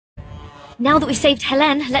Now that we've saved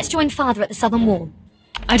Helene, let's join Father at the southern wall.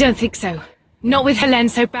 I don't think so. Not with Helene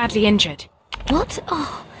so badly injured. What?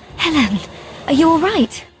 Oh, Helene, are you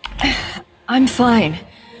alright? I'm fine.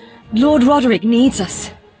 Lord Roderick needs us.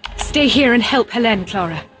 Stay here and help Helene,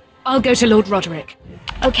 Clara. I'll go to Lord Roderick.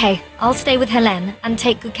 Okay, I'll stay with Helene and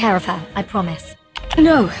take good care of her, I promise.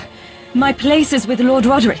 No, my place is with Lord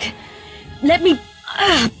Roderick. Let me...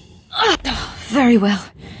 Very well.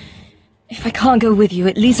 If I can't go with you,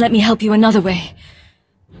 at least let me help you another way.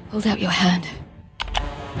 Hold out your hand.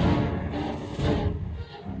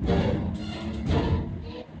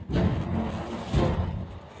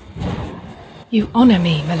 You honor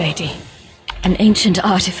me, milady. An ancient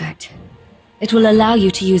artifact. It will allow you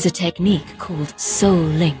to use a technique called Soul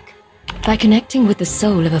Link. By connecting with the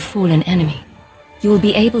soul of a fallen enemy, you will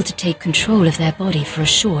be able to take control of their body for a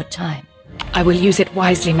short time. I will use it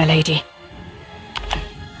wisely, milady.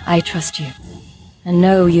 I trust you, and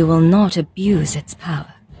know you will not abuse its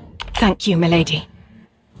power. Thank you, milady.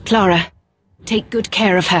 Clara, take good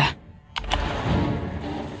care of her.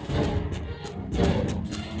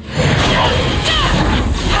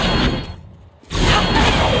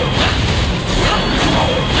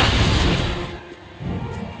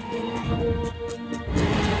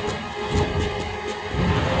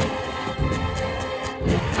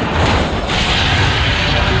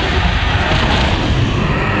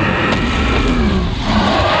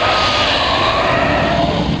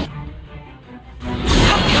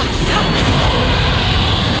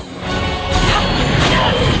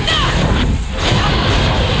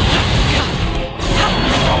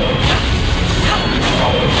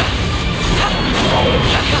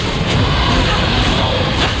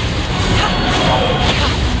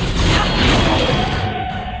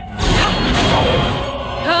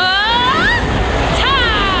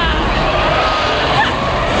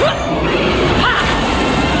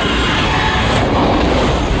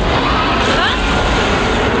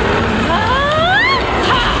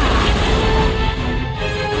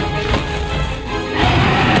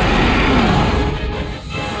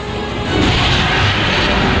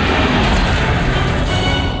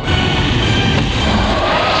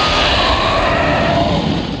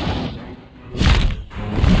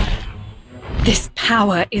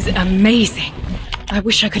 Power is amazing. I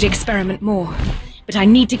wish I could experiment more, but I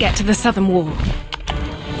need to get to the southern wall.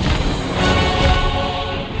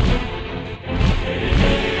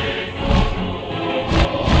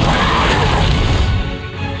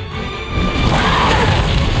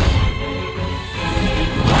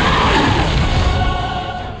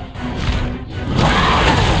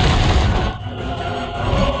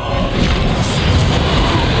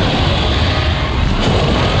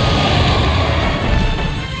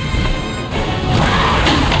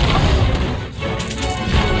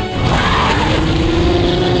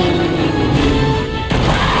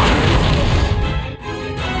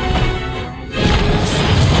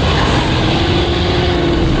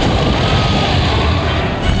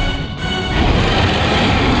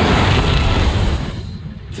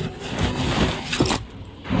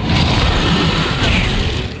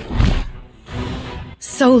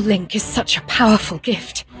 Soul Link is such a powerful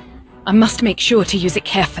gift. I must make sure to use it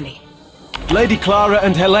carefully. Lady Clara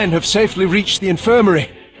and Helene have safely reached the infirmary.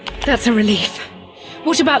 That's a relief.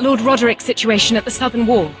 What about Lord Roderick's situation at the southern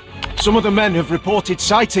wall? Some of the men have reported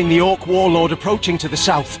sighting the Orc warlord approaching to the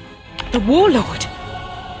south. The warlord?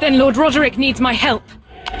 Then Lord Roderick needs my help.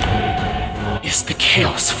 Is the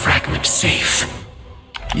Chaos Fragment safe?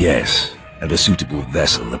 Yes, and a suitable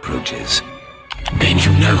vessel approaches. Then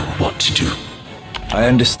you know what to do. I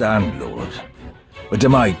understand, Lord. But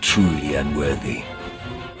am I truly unworthy?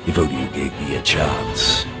 If only you gave me a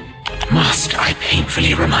chance. Must I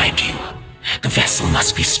painfully remind you? The vessel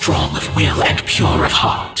must be strong of will and pure of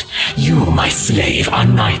heart. You, my slave, are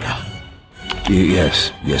neither.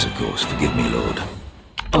 Yes, of course. Forgive me, Lord.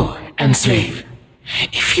 Oh, and slave,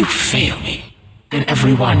 if you fail me, then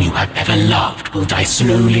everyone you have ever loved will die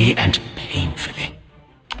slowly and painfully.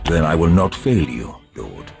 Then I will not fail you,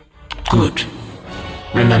 Lord. Good.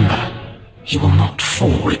 Remember, he will not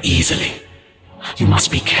fall easily. You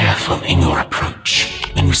must be careful in your approach.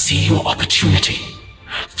 When you see your opportunity,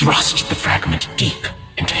 thrust the fragment deep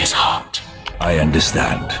into his heart. I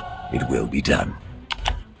understand. It will be done.